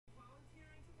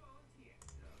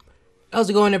How's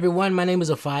it going, everyone? My name is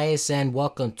Aphias, and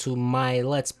welcome to my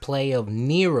Let's Play of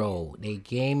Nero, a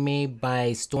game made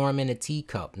by Storm in a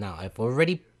Teacup. Now, I've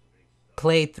already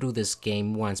played through this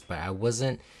game once, but I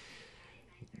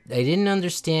didn't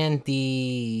understand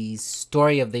the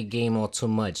story of the game all too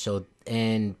much. So,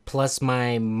 and plus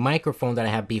my microphone that I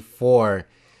had before,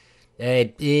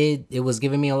 it was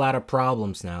giving me a lot of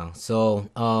problems now. So,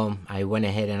 I went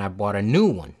ahead and I bought a new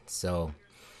one. So,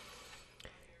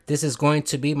 this is going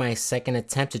to be my second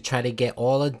attempt to try to get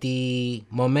all of the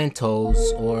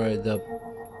mementos or the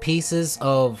pieces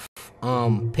of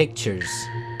pictures.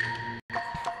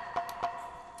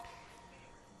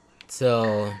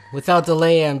 So without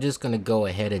delay, I'm just gonna go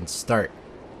ahead and start.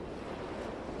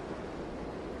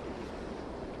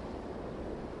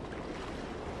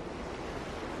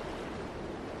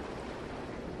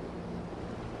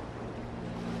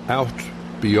 Out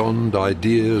beyond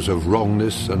ideas of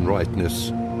wrongness and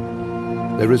rightness,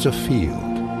 there is a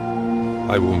field.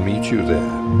 I will meet you there,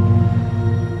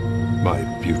 my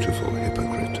beautiful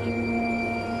hypocrite.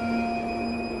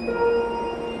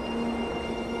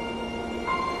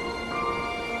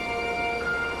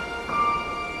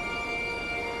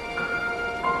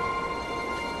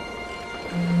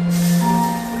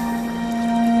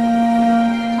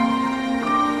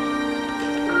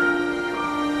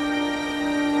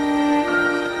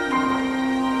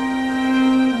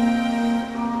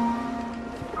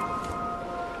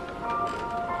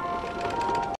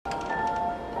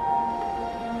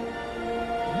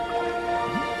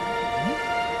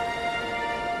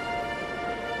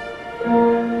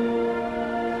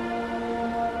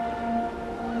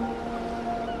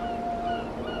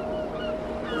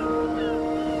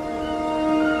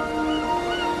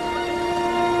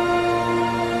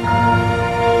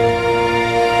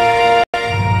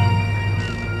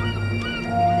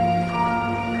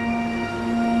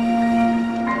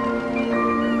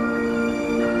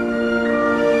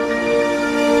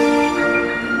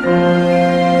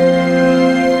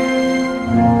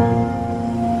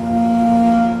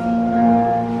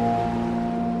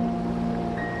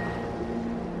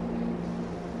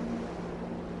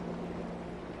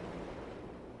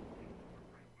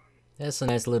 That's a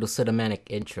nice little cinematic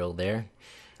intro there.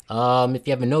 If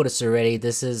you haven't noticed already,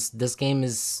 this game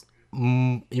is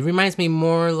it reminds me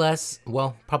more or less,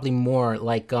 well, probably more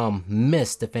like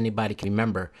Myst, if anybody can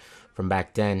remember from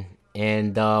back then.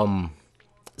 And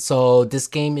so this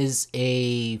game is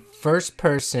a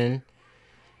first-person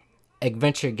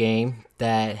adventure game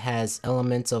that has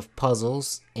elements of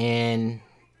puzzles and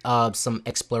some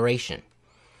exploration.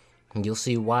 And you'll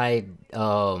see why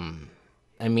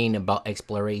I mean about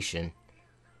exploration.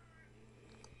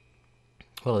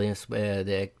 Well, yes,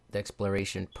 the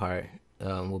exploration part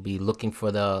will be looking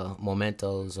for the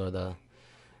mementos or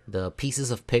the pieces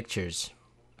of pictures.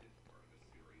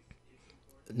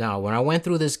 Now, when I went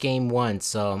through this game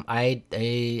once, I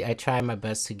tried my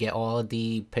best to get all of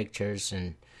the pictures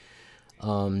and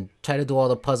try to do all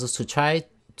the puzzles to try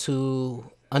to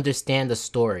understand the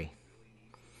story.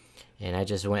 And I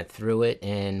just went through it,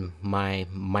 and my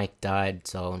mic died,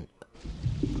 so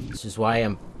this is why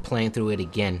I'm playing through it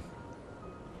again.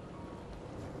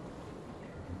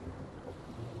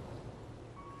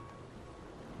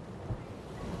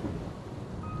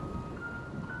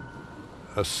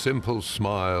 A simple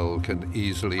smile can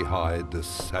easily hide the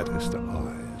saddest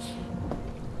eyes.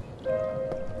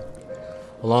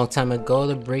 A long time ago,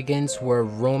 the brigands were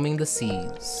roaming the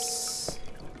seas.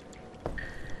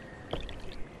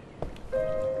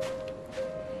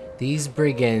 These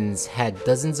brigands had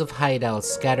dozens of hideouts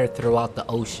scattered throughout the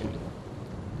ocean.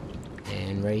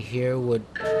 And right here would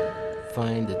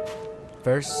find the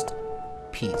first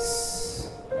piece.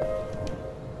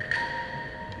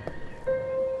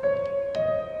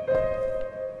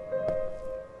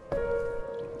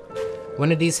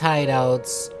 One of these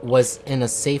hideouts was in a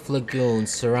safe lagoon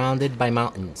surrounded by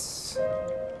mountains.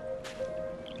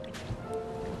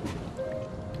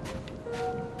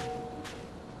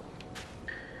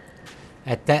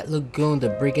 At that lagoon, the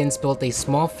brigands built a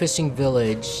small fishing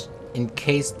village in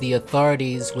case the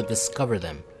authorities would discover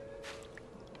them.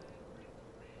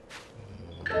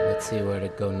 Let's see where to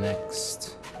go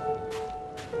next.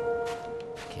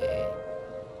 Okay.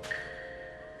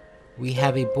 We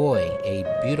have a boy, a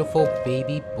beautiful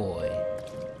baby boy.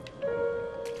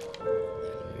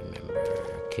 Remember,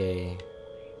 okay.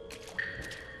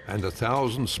 And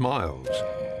 1,000 smiles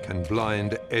can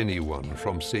blind anyone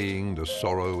from seeing the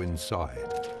sorrow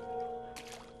inside.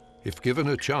 If given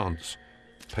a chance,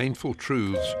 painful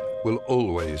truths will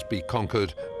always be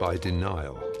conquered by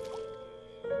denial.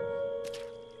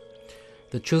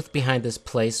 The truth behind this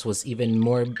place was even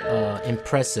more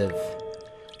impressive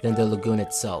than the lagoon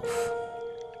itself.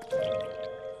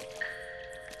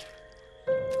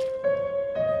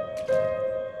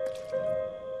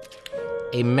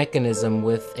 A mechanism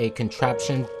with a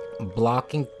contraption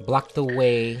blocked the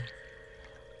way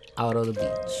out of the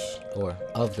beach, or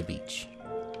of the beach.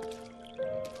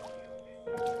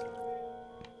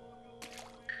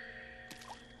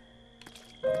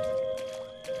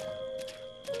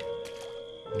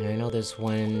 And I know there's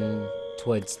one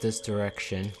towards this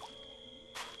direction.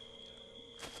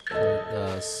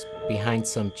 Behind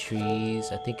some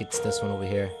trees. I think it's this one over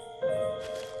here.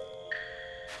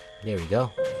 There we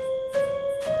go.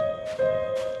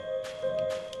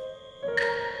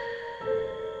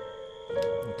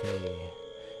 Okay.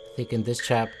 I think in this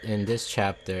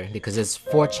chapter, because there's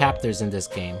 4 chapters in this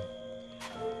game.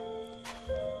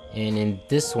 And in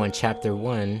this one, chapter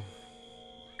 1,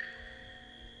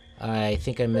 I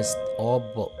think I missed all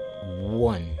but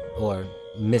one, or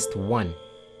missed one.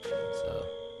 So,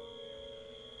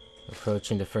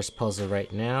 approaching the first puzzle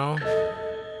right now.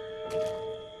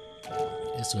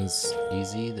 This one's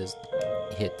easy.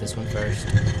 Hit this one first.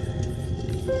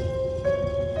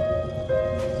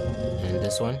 And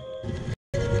this one.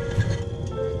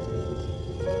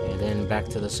 And then back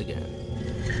to this again.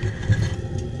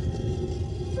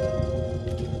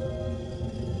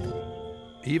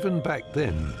 Even back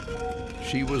then,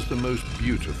 she was the most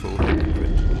beautiful hypocrite,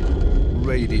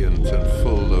 radiant and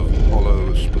full of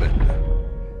hollow splendor.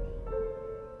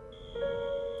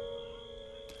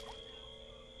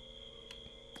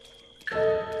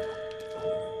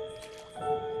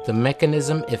 The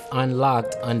mechanism, if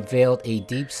unlocked, unveiled a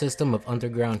deep system of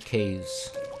underground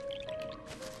caves.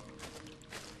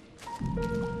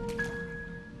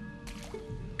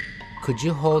 Could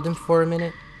you hold him for a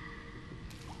minute?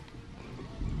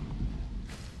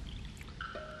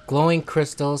 Glowing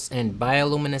crystals and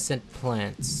bioluminescent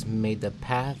plants made the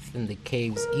path in the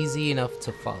caves easy enough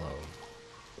to follow.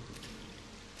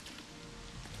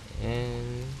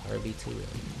 And RB2.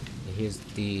 And here's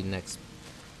the next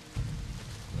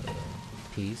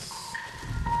piece.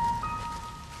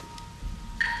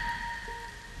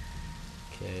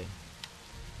 Okay.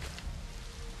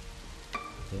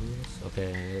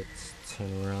 Okay, let's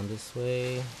turn around this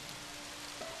way.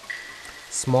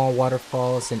 Small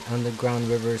waterfalls and underground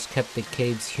rivers kept the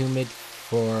caves humid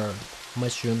for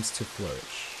mushrooms to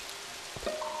flourish.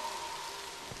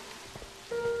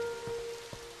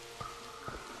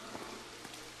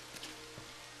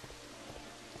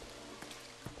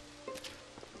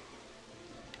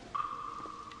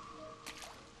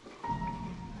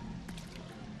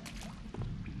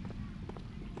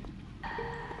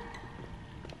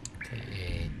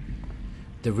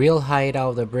 The real hideout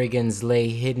of the brigands lay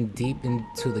hidden deep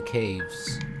into the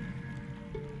caves.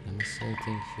 Did I miss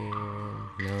anything here?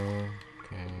 No.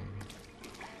 Okay.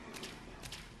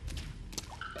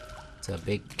 It's a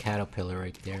big caterpillar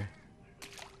right there.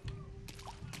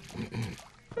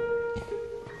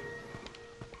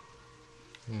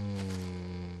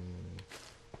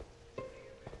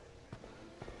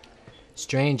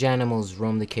 Strange animals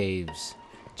roam the caves.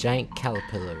 Giant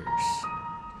caterpillars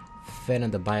fed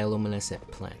on the bioluminescent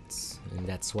plants, and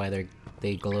that's why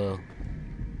they glow.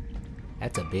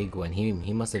 That's a big one.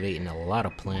 He must have eaten a lot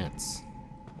of plants.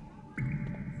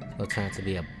 He'll turn out to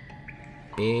be a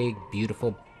big,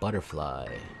 beautiful butterfly.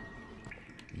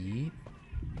 Yep.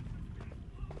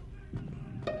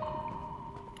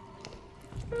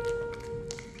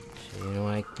 You know,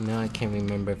 I can't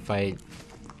remember if I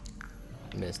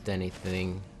missed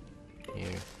anything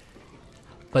here.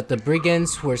 But the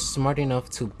brigands were smart enough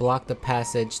to block the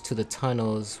passage to the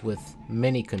tunnels with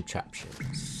many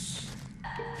contraptions.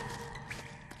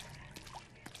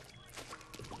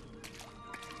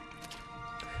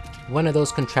 One of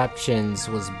those contraptions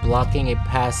was blocking a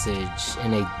passage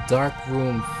in a dark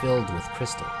room filled with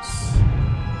crystals.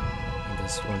 And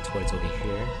this one towards over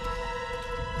here.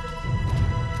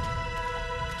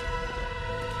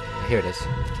 Here it is.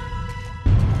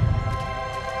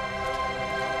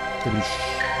 Give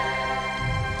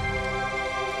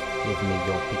me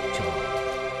your picture.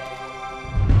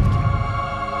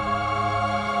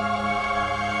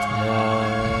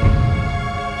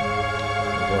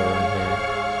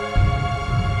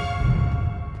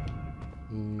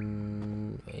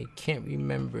 I can't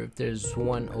remember if there's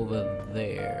one over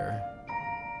there.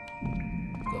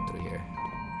 Go through here.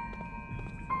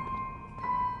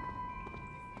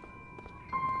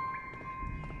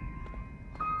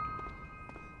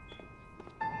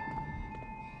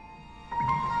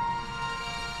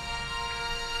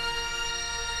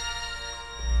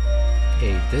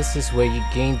 This is where you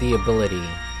gain the ability.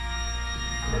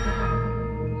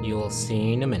 You will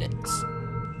see in a minute.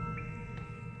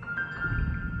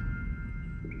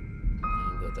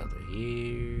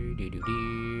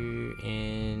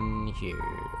 here.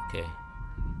 Okay.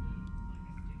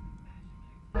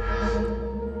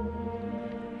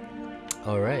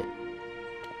 All right.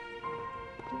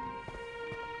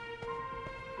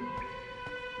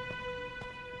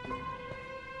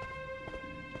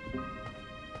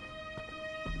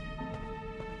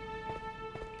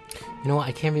 You know what?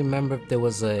 I can't remember if there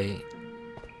was a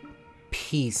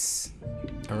piece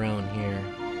around here.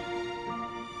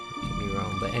 Could be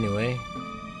wrong, but anyway.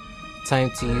 Time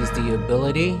to use the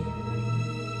ability.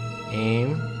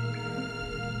 Aim.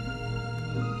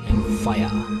 And fire.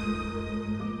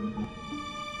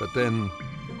 But then,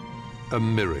 a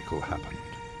miracle happened.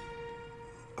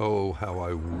 Oh, how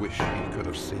I wish he could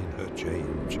have seen her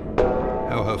change.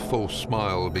 How her false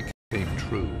smile became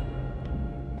true.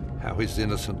 How his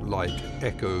innocent light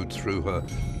echoed through her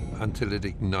until it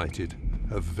ignited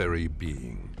her very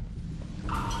being.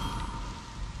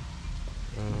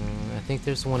 I think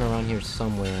there's one around here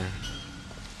somewhere.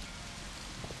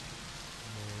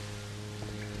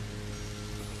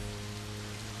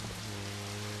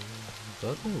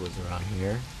 Bugler was around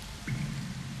here.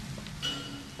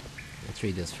 Let's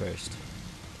read this first.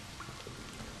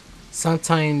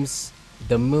 Sometimes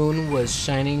the moon was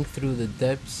shining through the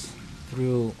depths,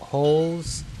 through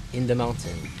holes in the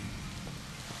mountain.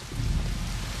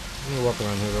 Let me walk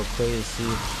around here real quick to see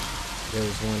if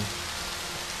there's one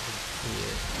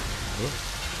here.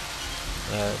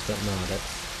 No,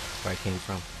 that's where I came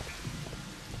from.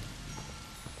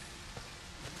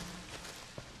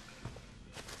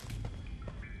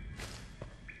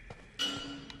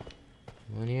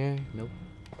 One here? Nope.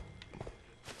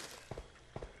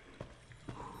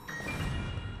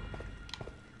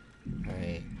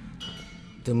 Alright.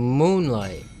 The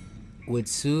moonlight would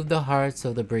soothe the hearts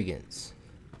of the brigands,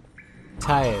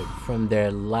 tired from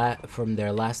their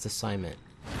last assignment.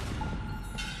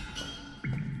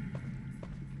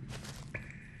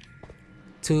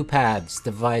 Two paths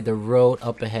divide the road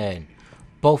up ahead,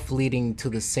 both leading to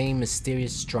the same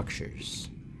mysterious structures.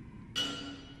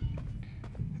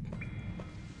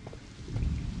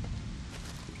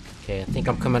 Okay, I think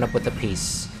I'm coming up with a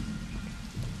piece.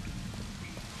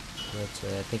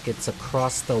 I think it's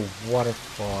across the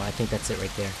waterfall. I think that's it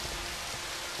right there.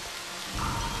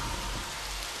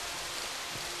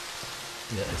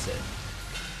 Yeah, that's it.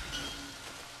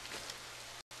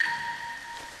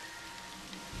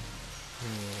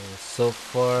 So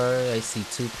far, I see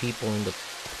two people in the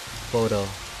photo.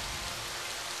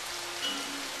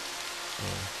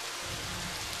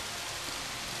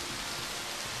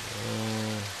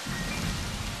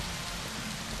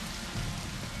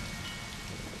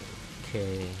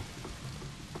 Okay.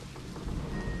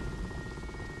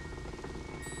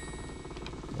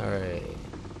 Alright.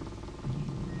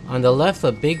 On the left,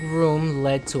 a big room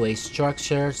led to a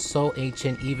structure so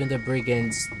ancient even the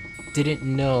brigands didn't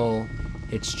know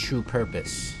its true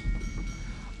purpose.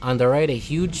 On the right, a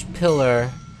huge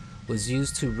pillar was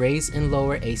used to raise and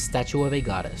lower a statue of a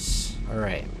goddess.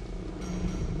 Alright.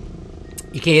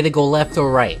 You can either go left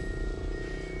or right.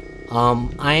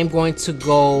 I am going to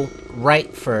go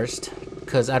right first,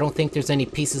 because I don't think there's any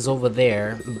pieces over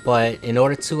there. But in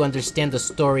order to understand the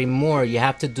story more, you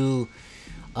have to do...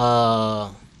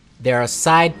 there are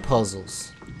side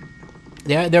puzzles.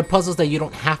 There are puzzles that you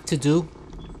don't have to do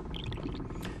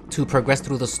to progress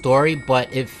through the story,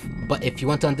 but if you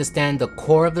want to understand the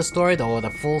core of the story, or the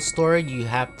full story, you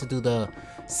have to do the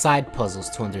side puzzles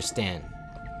to understand.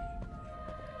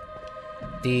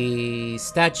 The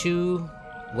statue,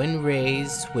 when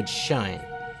raised, would shine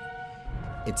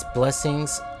its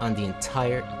blessings on the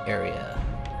entire area.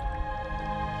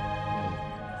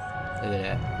 Look at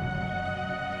that.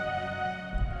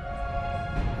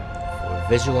 For a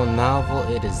visual novel,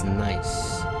 it is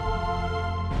nice.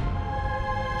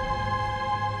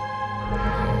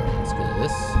 Let's go to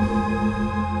this.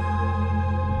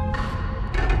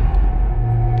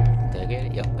 Did I get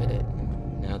it? Yep, I did.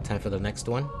 Now time for the next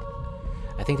one.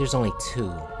 I think there's only two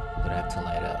that I have to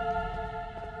light up.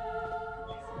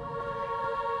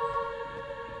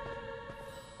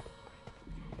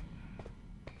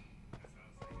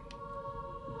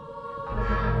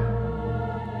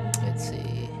 Let's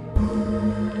see.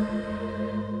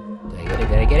 Did I get it?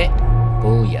 Did I get it?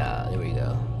 Booyah. There we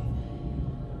go.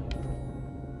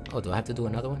 Oh, do I have to do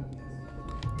another one?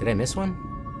 Did I miss one?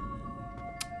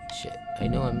 Shit. I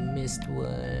know I missed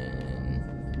one.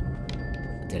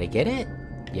 Did I get it?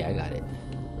 Yeah, I got it.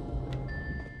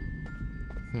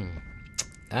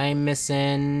 I'm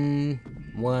missing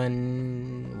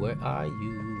one. Where are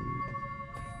you?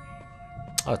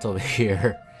 Oh, it's over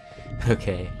here.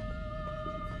 Okay.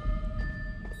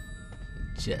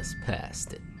 Just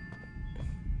past it.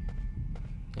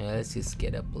 Yeah, let's just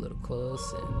get up a little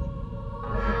close and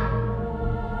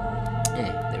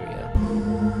there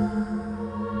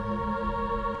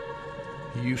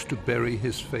we He used to bury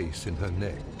his face in her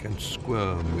neck and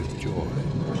squirm with joy.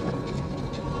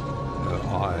 Her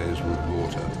eyes would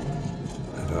water,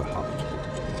 and her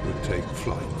heart would take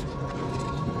flight.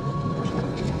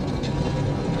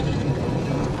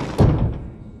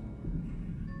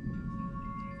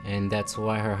 And that's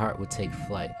why her heart would take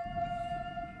flight.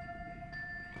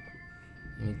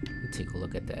 Let me take a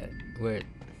look at that. Look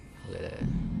at that.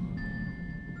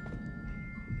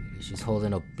 She's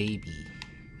holding a baby.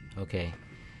 Okay.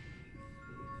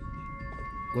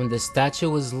 When the statue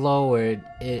was lowered,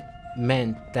 it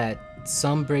meant that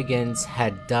some brigands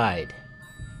had died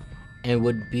and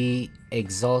would be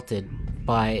exalted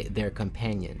by their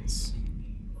companions.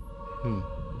 When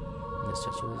the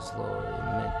statue was lowered, it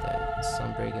meant that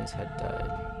some brigands had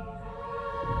died.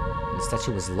 When the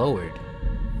statue was lowered,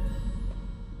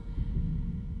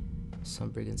 some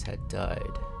brigands had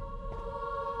died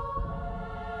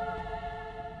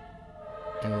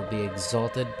and will be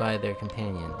exalted by their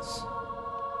companions.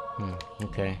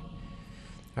 Okay.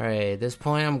 Alright, at this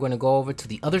point I'm going to go over to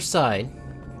the other side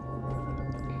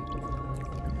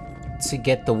to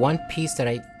get the one piece that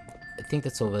I think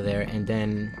that's over there, and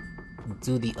then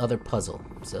do the other puzzle.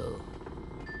 So,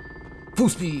 full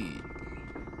speed!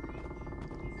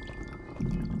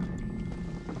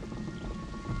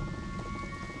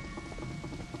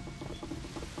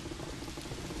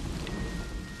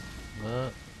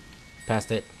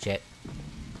 Past it, jet.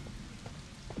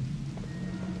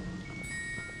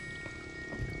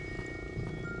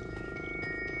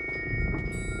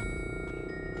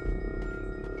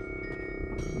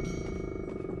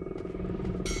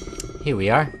 Here we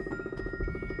are.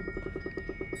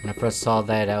 When I first saw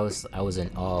that, I was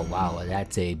in awe. Wow,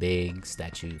 that's a big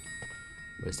statue.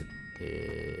 Where's the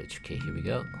bitch? Okay, here we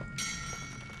go.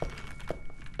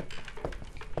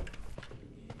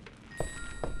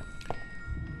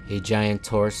 A giant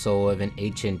torso of an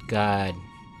ancient god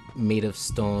made of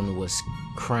stone was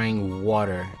crying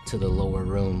water to the lower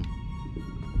room.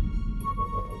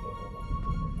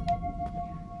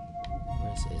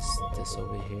 Is this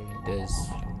over here?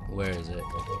 Where is it?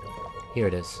 Here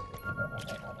it is.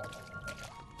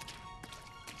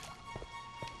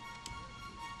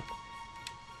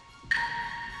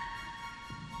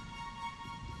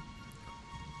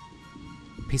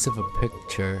 Piece of a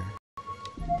picture.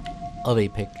 Of a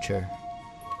picture.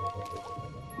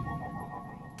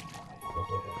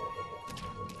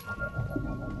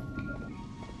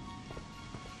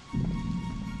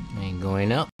 And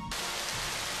going up.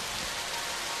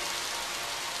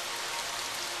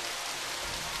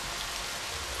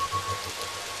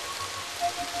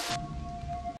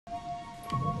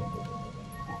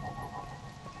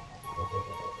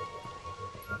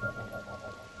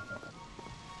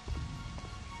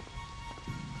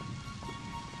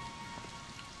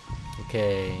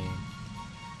 Okay.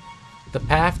 The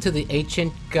path to the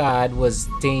ancient god was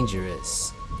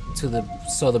dangerous.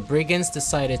 So the brigands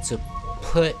decided to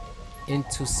put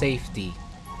into safety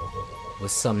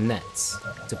with some nets.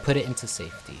 To put it into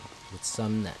safety with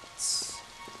some nets.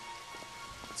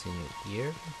 Continue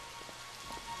here.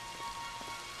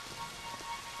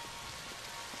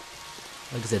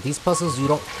 Like I said, these puzzles you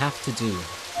don't have to do,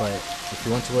 but if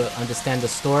you want to understand the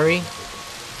story,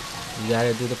 you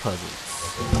gotta do the puzzles.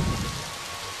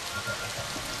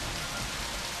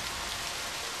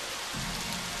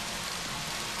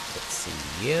 Let's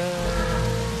see, yeah.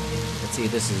 Let's see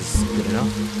if this is good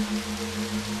enough.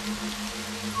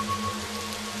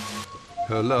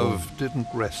 Her love didn't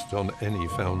rest on any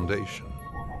foundation.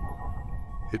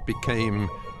 It became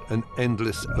an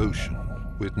endless ocean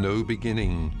with no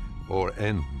beginning or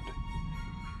end.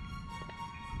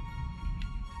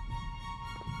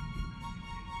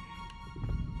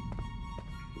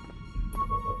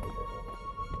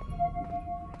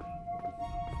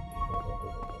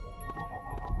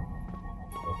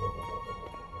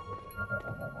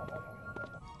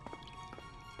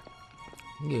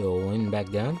 Going back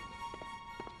down.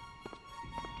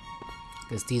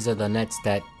 Because these are the nets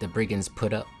that the brigands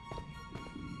put up.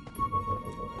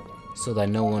 So that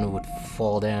no one would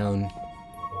fall down.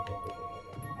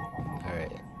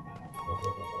 Alright.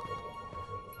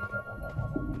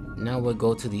 Now we'll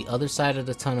go to the other side of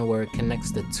the tunnel where it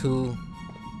connects the two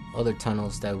other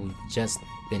tunnels that we've just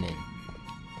been in.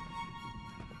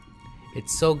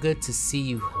 It's so good to see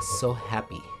you so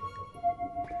happy.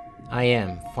 I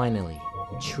am, finally,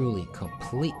 truly,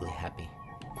 completely happy.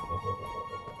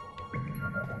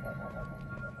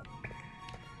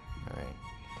 Alright.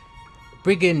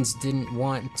 Brigands didn't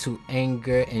want to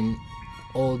anger and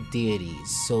old deities,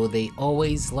 so they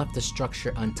always left the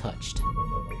structure untouched.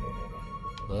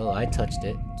 Well, I touched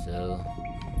it, so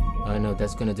I don't know if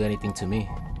that's gonna do anything to me.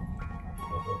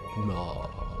 No.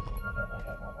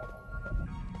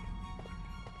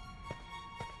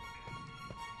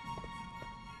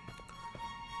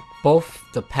 Both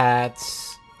the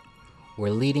paths were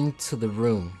leading to the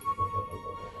room,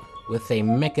 with a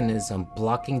mechanism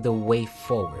blocking the way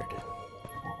forward.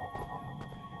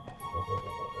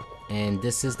 And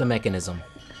this is the mechanism.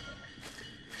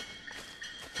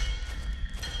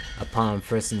 Upon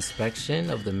first inspection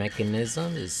of the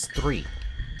mechanism is 3.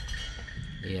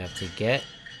 You have to get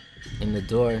in the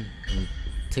door and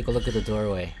take a look at the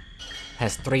doorway.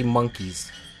 Has 3 monkeys.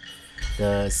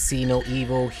 The see no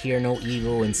evil, hear no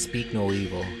evil, and speak no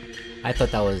evil. I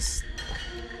thought that was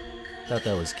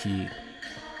cute.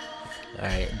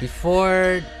 Alright,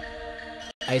 before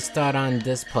I start on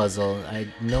this puzzle, I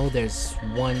know there's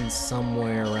one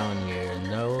somewhere around here.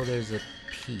 No, there's a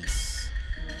piece.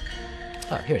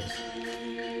 Oh, here it is.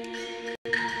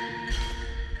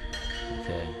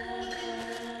 Okay.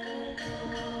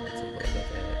 Let's take a look at that.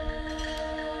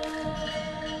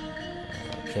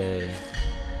 Okay.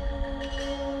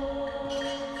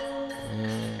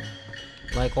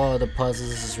 Like all of the puzzles,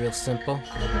 this is real simple.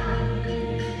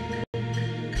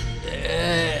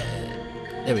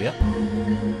 There we go.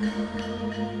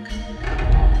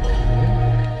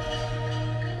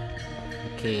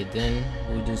 Okay, then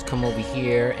we'll just come over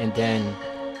here and then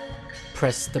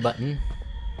press the button.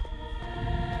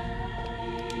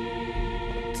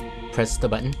 Press the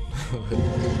button.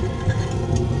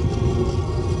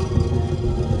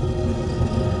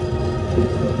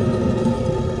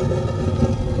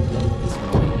 This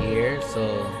one here,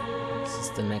 so this is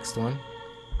the next one.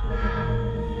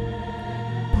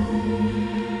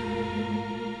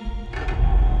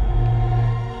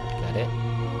 Got it.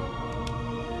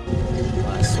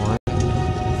 Last one. I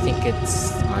think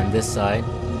it's on this side.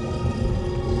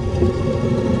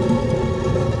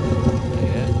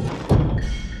 Yeah.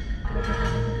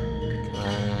 Come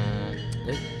on.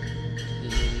 There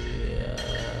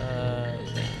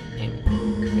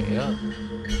you go.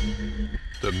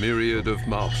 The myriad of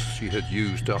masks she had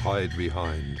used to hide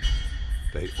behind,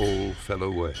 they all fell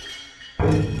away.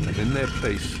 And in their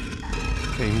place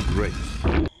came grace,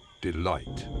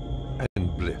 delight,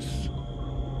 and bliss,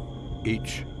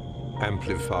 each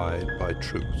amplified by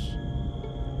truth.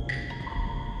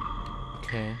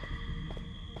 Okay.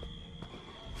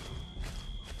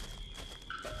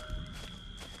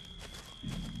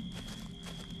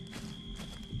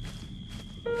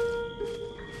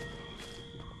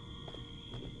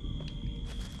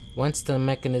 Once the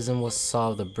mechanism was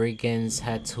solved, the brigands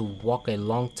had to walk a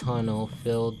long tunnel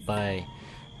filled by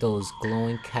those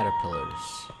glowing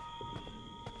caterpillars.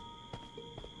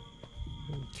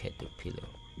 Caterpillar.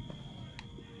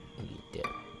 Get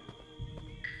that.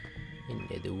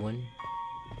 Another one.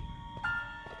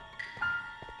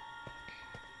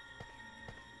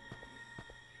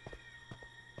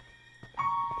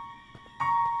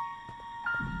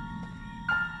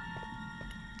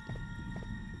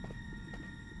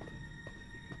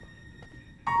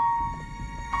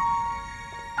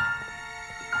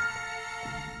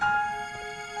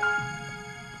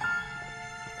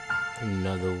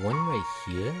 Another one right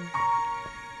here.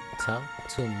 Top,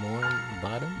 2 more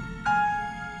bottom.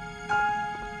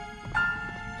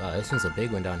 Oh, this one's a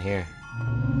big one down here.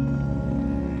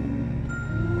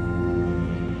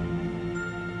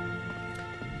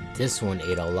 This one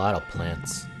ate a lot of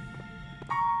plants.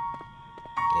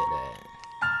 Look at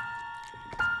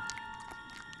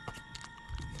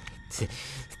that.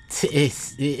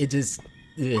 It just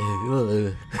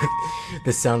the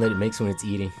sound that it makes when it's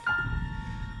eating.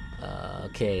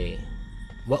 Okay,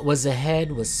 what was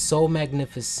ahead was so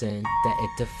magnificent that it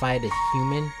defied a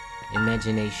human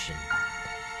imagination.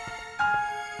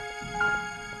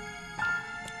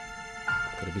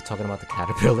 Could it be talking about the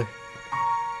caterpillar?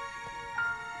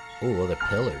 Oh, other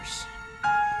pillars.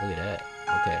 Look at that.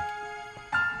 Okay.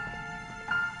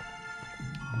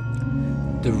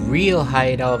 The real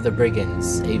hideout of the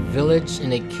brigands, a village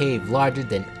in a cave larger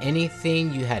than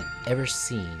anything you had ever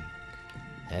seen.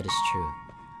 That is true.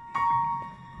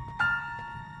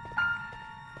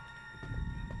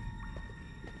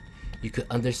 You could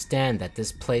understand that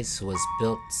this place was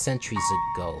built centuries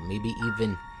ago, maybe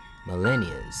even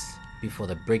millennia, before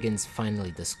the brigands finally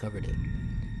discovered it.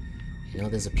 You know,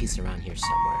 there's a piece around here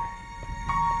somewhere.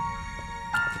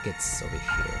 I think it's over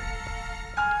here.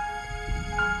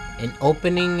 An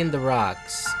opening in the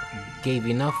rocks gave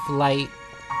enough light,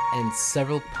 and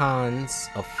several ponds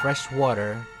of fresh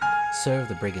water served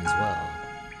the brigands well.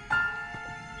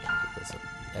 Okay, there's a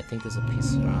think there's a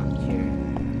piece around here.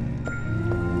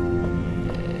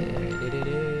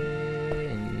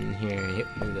 And here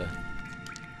we go.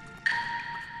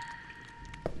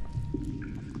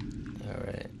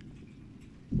 Alright.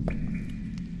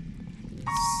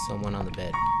 Someone on the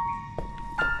bed.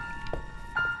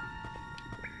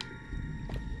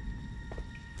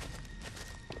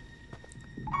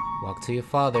 Walk to your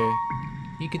father.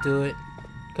 You could do it.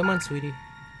 Come on, sweetie.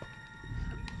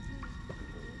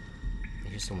 I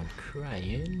hear someone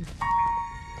crying.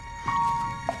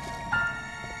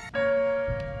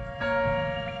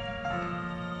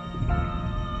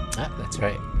 Ah, that's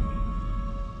right.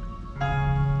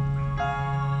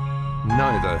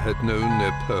 Neither had known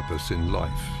their purpose in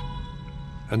life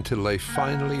until they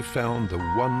finally found the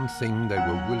one thing they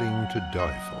were willing to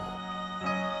die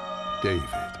for: David.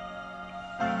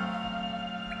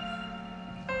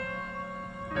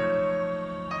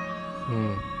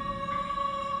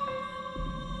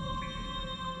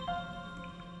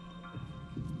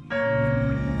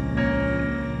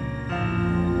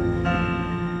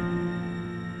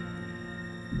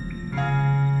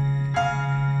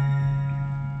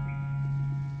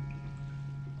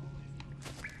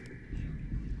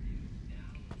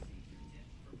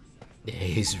 Yeah,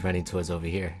 he's running towards over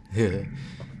here.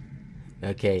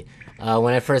 Okay.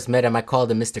 When I first met him, I called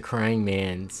him Mr. Crying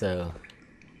Man, so...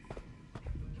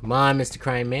 Come on, Mr.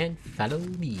 Crying Man, follow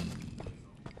me.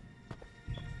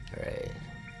 Alright.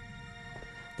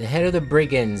 The head of the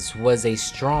brigands was a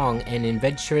strong and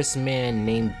adventurous man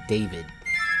named David.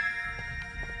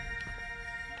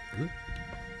 Ooh.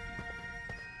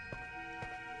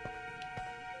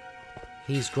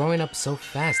 He's growing up so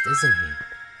fast, isn't he?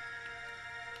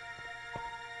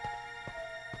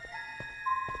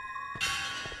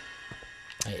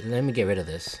 Alright, let me get rid of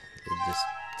this. Just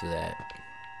do that.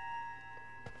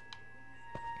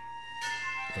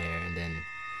 There, and then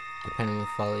your pen will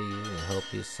follow you and help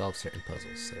you solve certain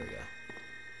puzzles. There we go.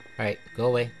 Alright, go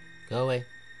away. Go away.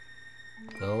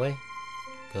 Go away.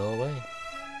 Go away.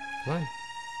 Come on.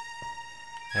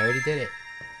 I already did it.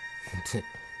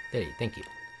 There you, thank you.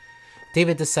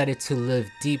 David decided to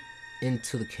live deep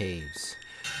into the caves,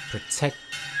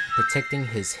 protecting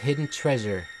his hidden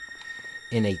treasure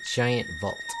in a giant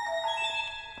vault.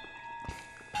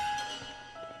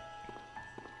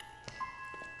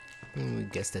 We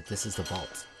guess that this is the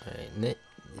vault. Alright,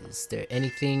 is there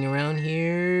anything around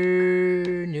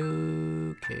here?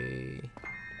 No. Okay.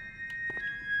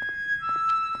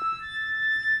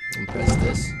 And press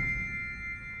this.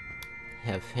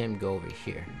 Have him go over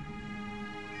here.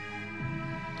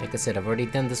 Like I said, I've already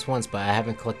done this once, but I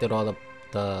haven't collected all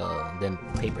them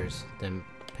papers, them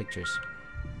pictures.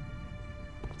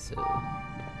 So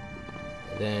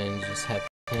then just have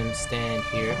him stand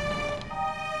here.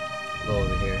 Go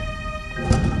over here.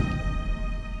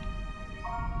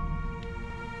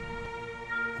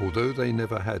 Although they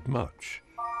never had much,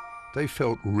 they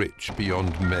felt rich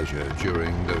beyond measure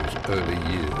during those early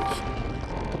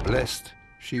years. Blessed,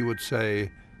 she would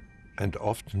say, and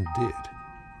often did.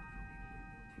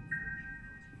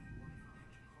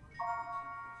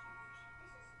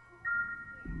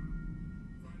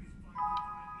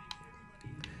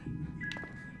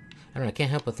 I don't know, I can't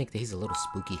help but think that he's a little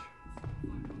spooky.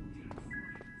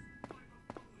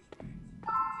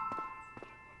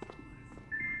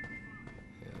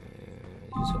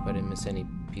 Just hope I didn't miss any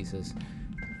pieces.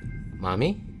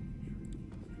 Mommy?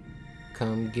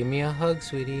 Come give me a hug,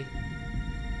 sweetie.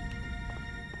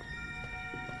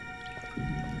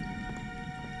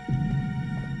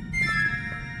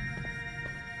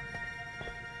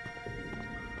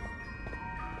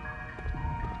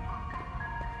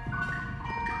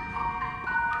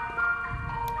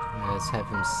 Let's have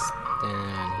him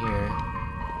stand here.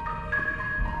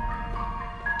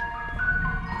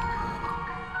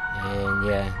 And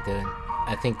yeah,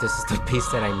 I think this is the piece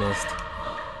that I missed.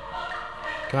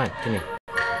 Come on, come here.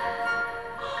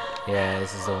 Yeah,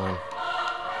 this is the one.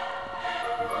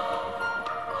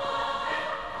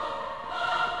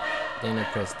 Then I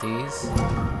press these.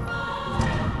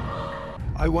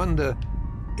 I wonder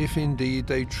if indeed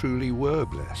they truly were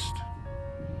blessed.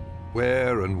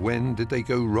 Where and when did they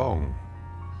go wrong?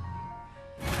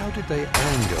 How did they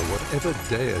anger whatever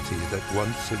deity that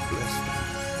once had blessed them?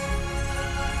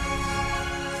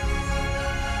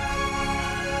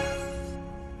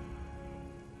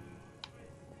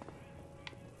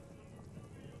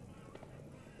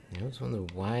 I was wondering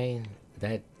why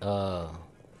that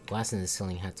glass in the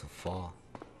ceiling had to fall.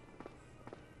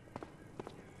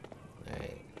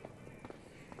 Alright.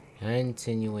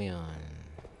 Continuing on.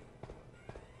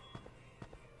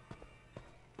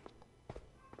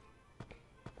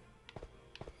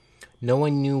 No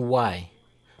one knew why,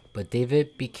 but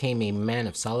David became a man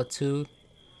of solitude.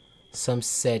 Some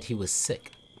said he was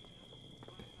sick.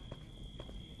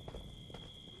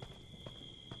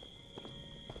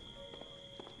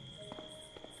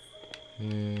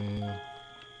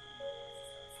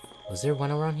 Was there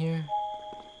one around here?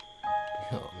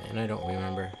 Oh man, I don't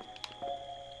remember.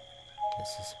 This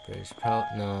is British Proud.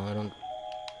 No, I don't.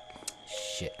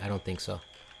 Shit, I don't think so.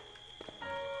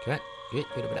 Come on, get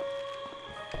it up.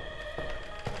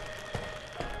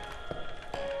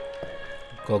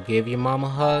 Go give your mom a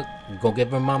hug. Go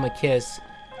give her mom a kiss.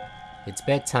 It's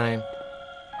bedtime.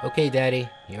 Okay, Daddy,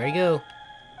 here I go.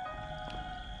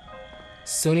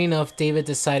 Soon enough, David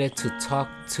decided to talk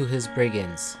to his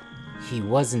brigands. He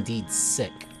was indeed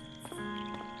sick.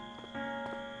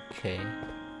 Okay.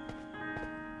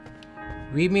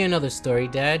 Read me another story,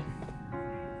 Dad.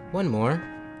 One more.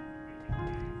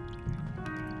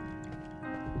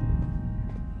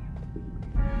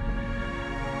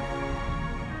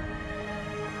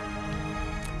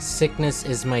 Sickness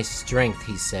is my strength,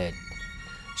 he said,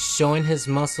 showing his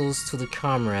muscles to the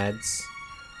comrades.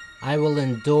 I will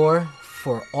endure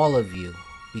for all of you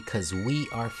because we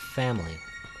are family.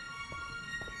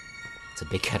 It's a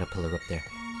big caterpillar up there.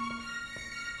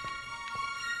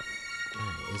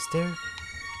 Is there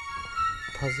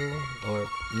puzzle or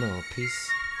no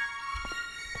piece?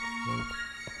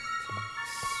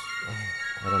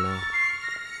 I don't know.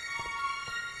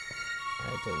 I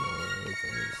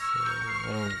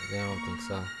don't think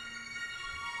so.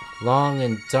 Long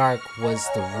and dark was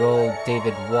the road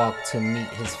David walked to meet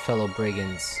his fellow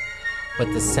brigands,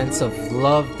 but the sense of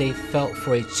love they felt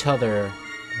for each other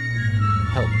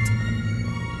helped.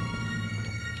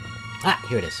 Ah,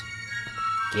 here it is.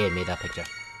 Give me that picture.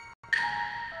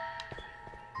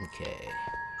 Okay.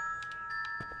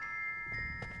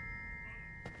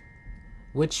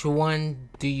 Which one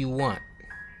do you want?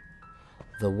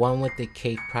 The one with the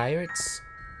cave pirates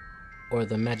or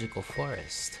the magical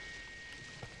forest?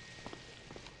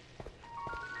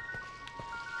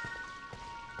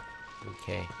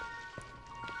 Okay.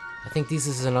 I think this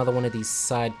is another one of these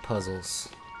side puzzles.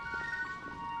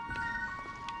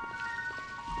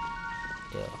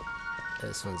 Yeah,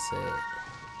 this one's it.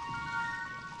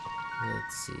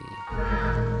 Let's see.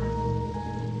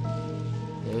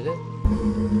 There we go.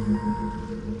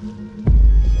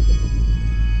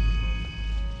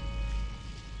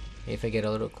 If I get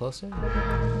a little closer.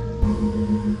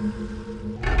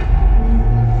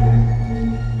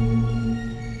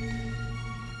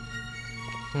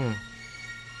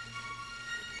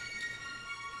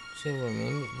 So,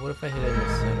 what if I hit it in the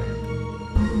center?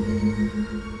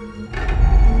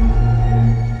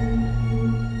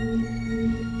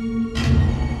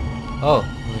 Oh,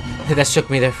 that shook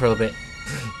me there for a little bit.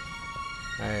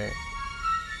 Alright.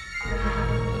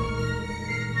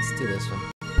 Let's do this one.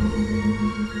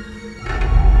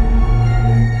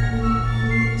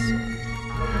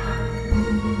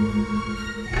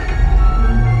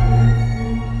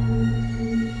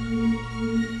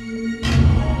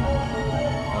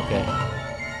 Okay.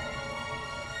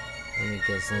 Let me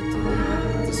guess. I'll do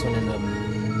this one in the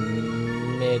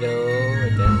middle,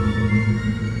 right there.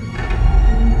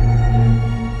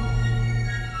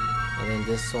 And then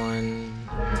this one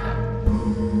on top.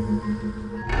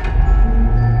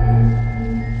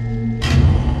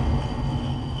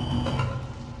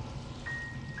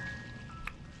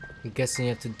 I'm guessing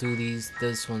you have to do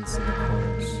this one's in the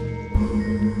corners.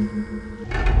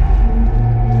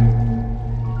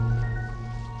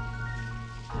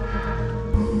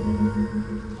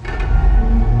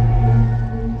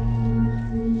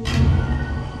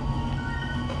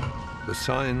 The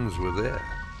signs were there,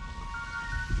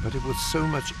 but it was so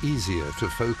much easier to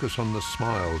focus on the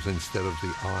smiles instead of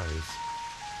the eyes,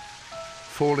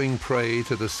 falling prey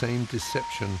to the same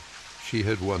deception she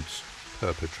had once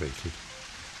perpetrated.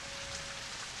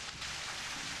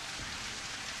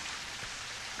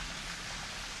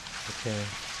 Okay.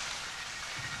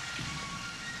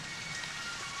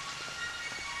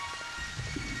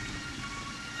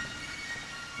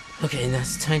 Okay, now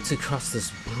it's time to cross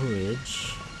this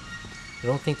bridge. I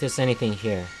don't think there's anything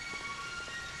here.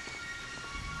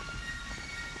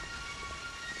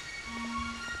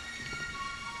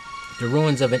 The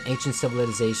ruins of an ancient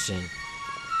civilization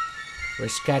were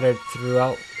scattered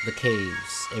throughout the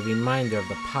caves, a reminder of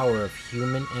the power of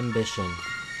human ambition.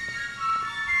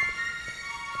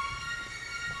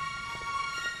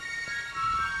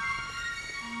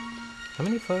 How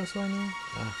many photos do I need?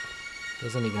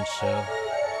 Doesn't even show.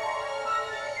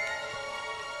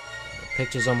 The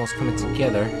picture's almost coming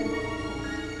together.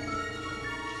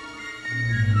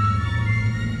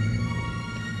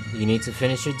 You need to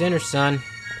finish your dinner, son.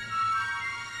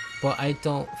 But I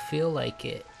don't feel like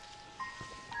it.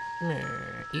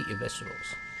 Eat your vegetables.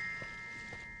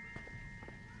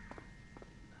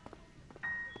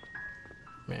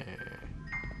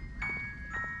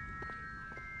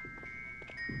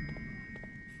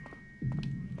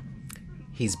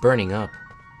 He's burning up.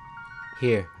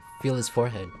 Here, feel his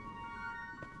forehead.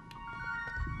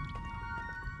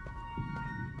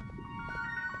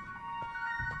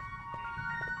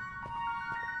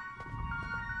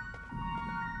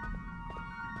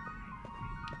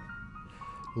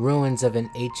 Ruins of an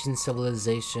ancient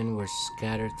civilization were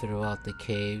scattered throughout the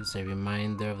caves, a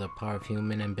reminder of the power of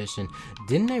human ambition.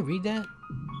 Didn't I read that?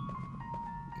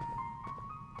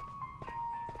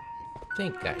 I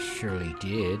think I surely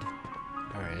did.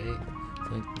 Alright.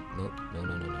 Nope. No.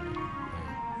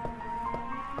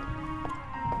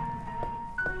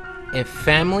 Right. In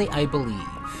family, I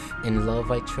believe. In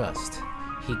love, I trust.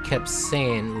 He kept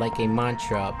saying like a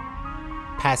mantra,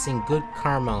 passing good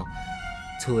karma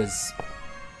to his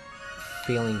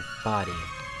feeling body.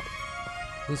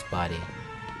 Whose body?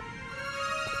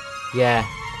 Yeah,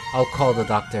 I'll call the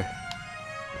doctor.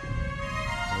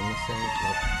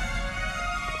 Nope.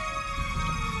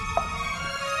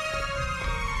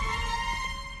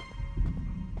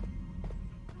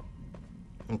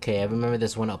 Okay, I remember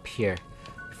this one up here.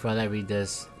 Before I read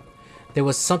this. There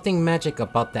was something magic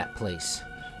about that place.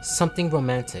 Something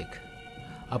romantic.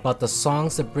 About the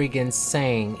songs the brigands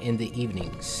sang in the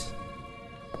evenings.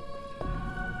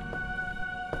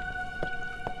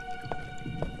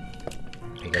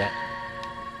 Pick it up.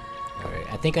 Alright,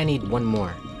 I think I need one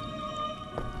more.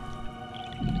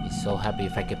 I'd be so happy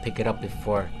if I could pick it up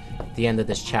before the end of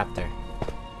this chapter.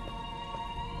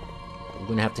 I'm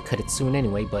gonna have to cut it soon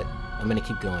anyway, but I'm gonna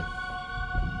keep going.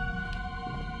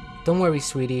 Don't worry,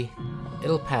 sweetie.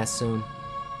 It'll pass soon.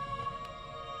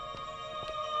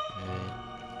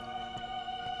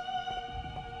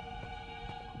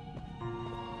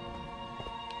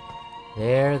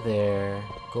 Alright. There.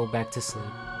 Go back to sleep.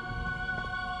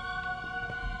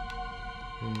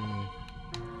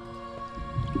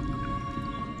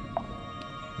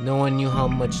 No one knew how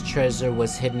much treasure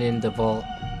was hidden in the vault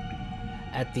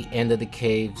at the end of the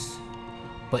caves.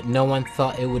 But no one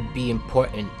thought it would be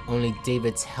important. Only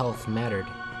David's health mattered.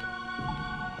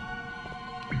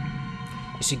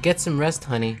 You should get some rest,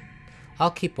 honey.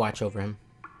 I'll keep watch over him.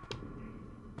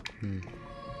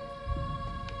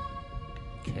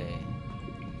 Okay.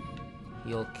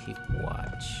 You'll keep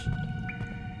watch.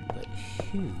 But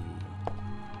who?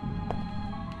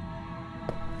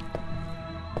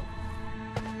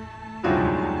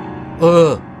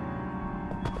 Ugh!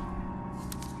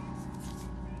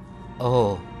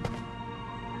 Oh.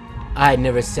 I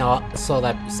never saw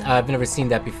that. I've never seen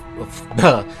that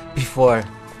before.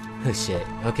 Oh shit.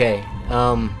 Okay.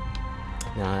 No,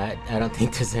 I don't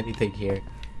think there's anything here.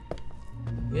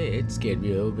 Yeah, it scared me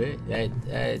a little bit.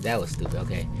 That was stupid.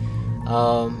 Okay.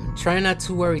 Try not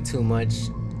to worry too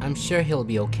much. I'm sure he'll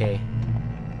be okay.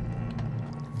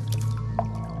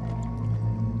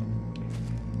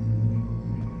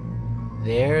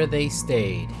 There they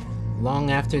stayed, long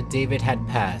after David had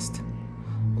passed.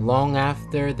 Long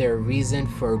after their reason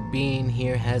for being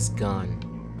here has gone.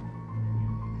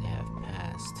 They have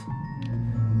passed.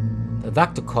 The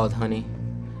doctor called, honey.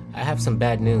 I have some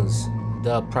bad news.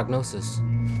 The prognosis.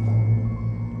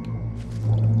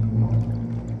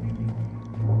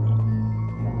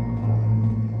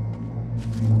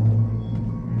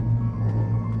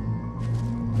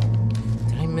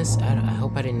 Did I miss? I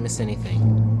hope I didn't miss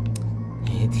anything.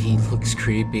 He looks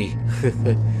creepy.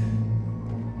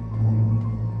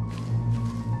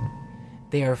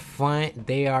 They are fine.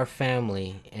 They are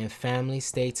family, and families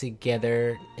stay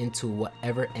together into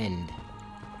whatever end.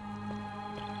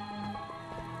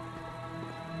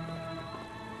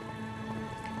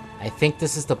 I think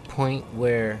this is the point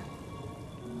where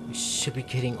we should be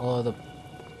getting all the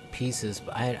pieces,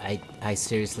 but I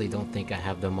seriously don't think I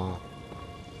have them all.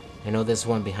 I know there's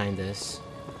one behind this.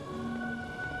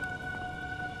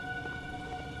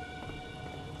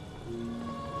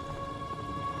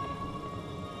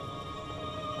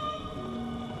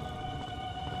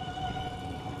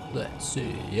 Let's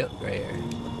see. Yep, right here.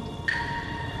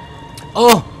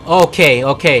 Oh! Okay.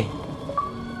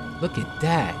 Look at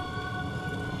that.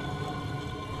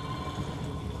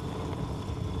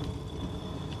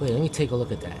 Wait, let me take a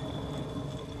look at that.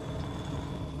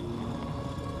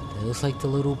 It looks like the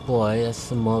little boy, that's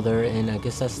the mother, and I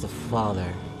guess that's the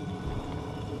father.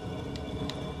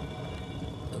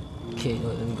 Okay,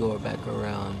 let me go back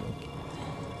around.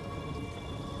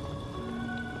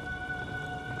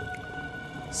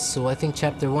 So I think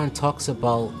chapter 1 talks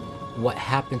about what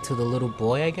happened to the little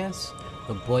boy, I guess.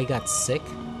 The boy got sick.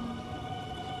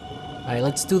 Alright,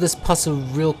 let's do this puzzle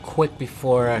real quick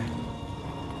before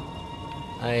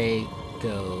I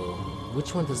go.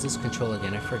 Which one does this control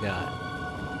again? I forgot.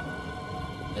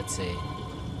 Let's see.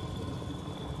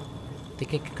 I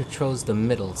think it controls the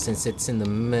middle, since it's in the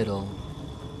middle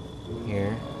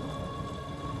here.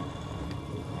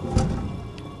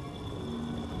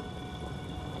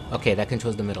 Okay, that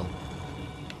controls the middle.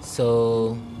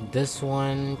 So this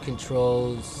one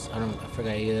controls, I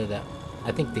forgot either that.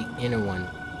 I think the inner one.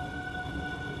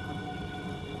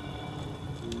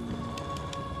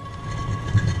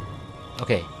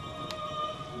 Okay.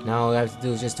 Now all I have to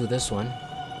do is just do this one.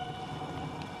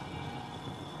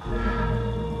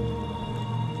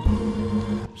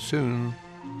 Soon,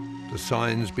 the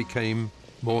signs became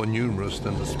more numerous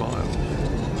than the smiles.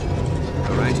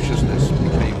 Her anxiousness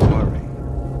became worry.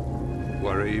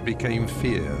 Worry became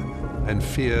fear, and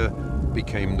fear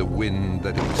became the wind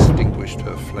that extinguished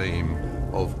her flame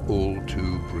of all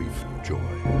too brief joy.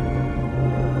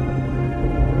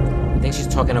 I think she's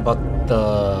talking about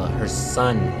her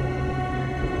son,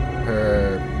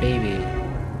 her baby.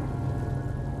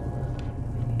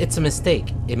 It's a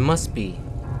mistake. It must be.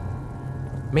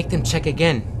 Make them check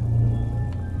again.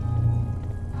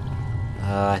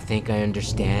 I think I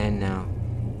understand now.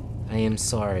 I am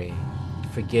sorry.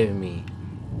 Forgive me.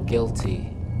 Guilty.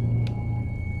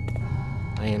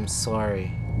 I am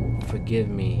sorry. Forgive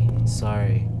me.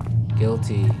 Sorry.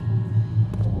 Guilty.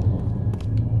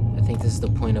 I think this is the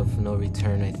point of no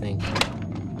return, I think.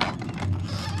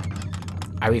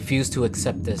 I refuse to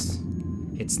accept this.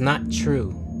 It's not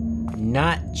true.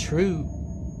 Not true.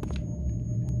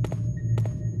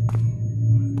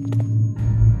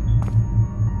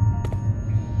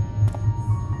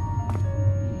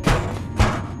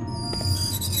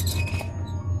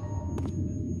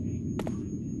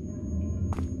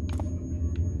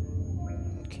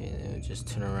 Okay, then just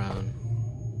turn around.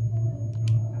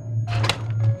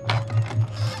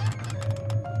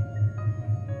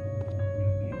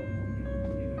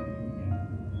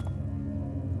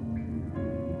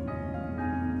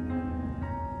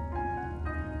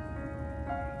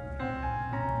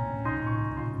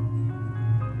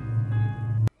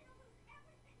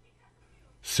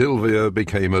 Sylvia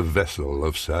became a vessel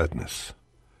of sadness,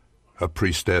 a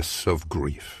priestess of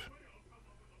grief.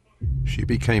 She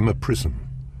became a prism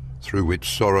through which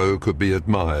sorrow could be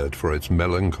admired for its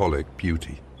melancholic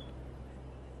beauty.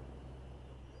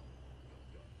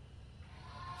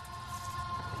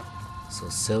 So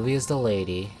Sylvia's the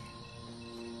lady.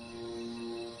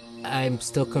 I'm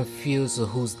still confused with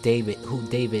who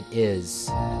David is.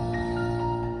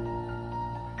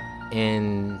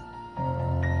 And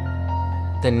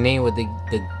the name of the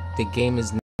game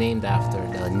is named after,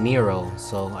 the Nero.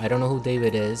 So I don't know who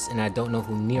David is, and I don't know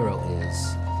who Nero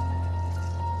is.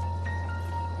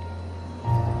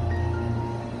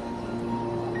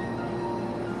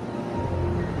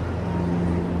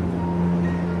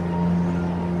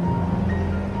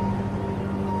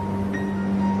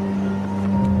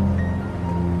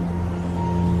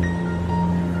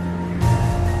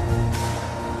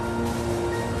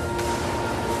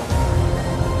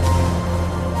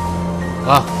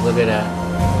 Oh, look at that.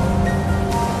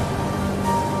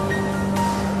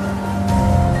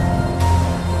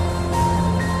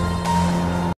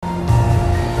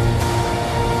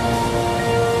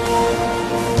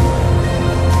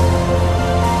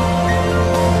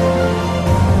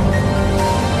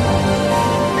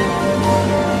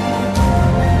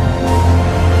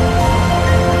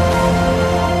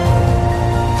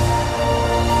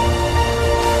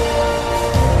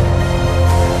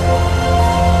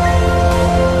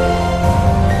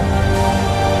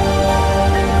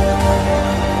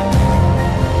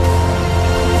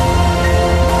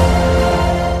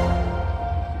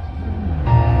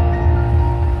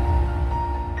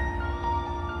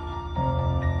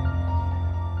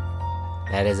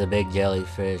 That is a big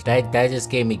jellyfish. That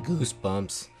just gave me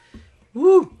goosebumps.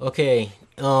 Woo! Okay.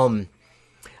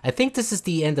 I think this is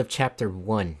the end of chapter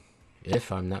 1,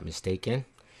 if I'm not mistaken.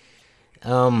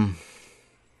 What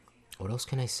else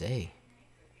can I say?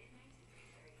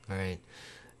 Alright.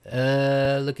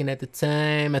 Looking at the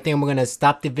time, I think I'm gonna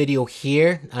stop the video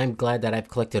here. I'm glad that I've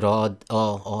collected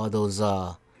all those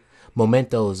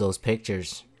mementos, those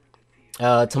pictures.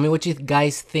 Tell me what you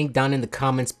guys think down in the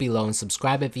comments below, and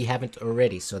subscribe if you haven't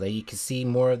already, so that you can see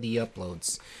more of the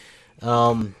uploads.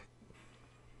 Tell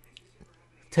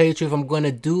you the truth, I'm going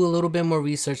to do a little bit more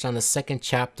research on the second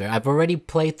chapter. I've already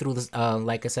played through this,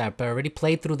 like I said, I've already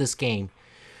played through this game,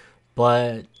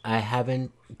 but I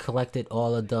haven't collected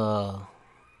all of the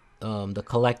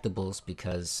collectibles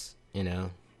because You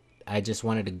know, I just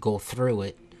wanted to go through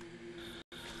it.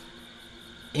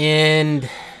 And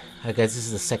I guess this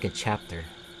is the second chapter.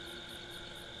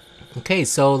 Okay,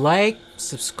 so like,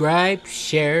 subscribe,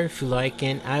 share if you like,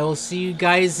 and I will see you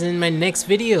guys in my next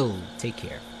video. Take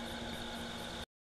care.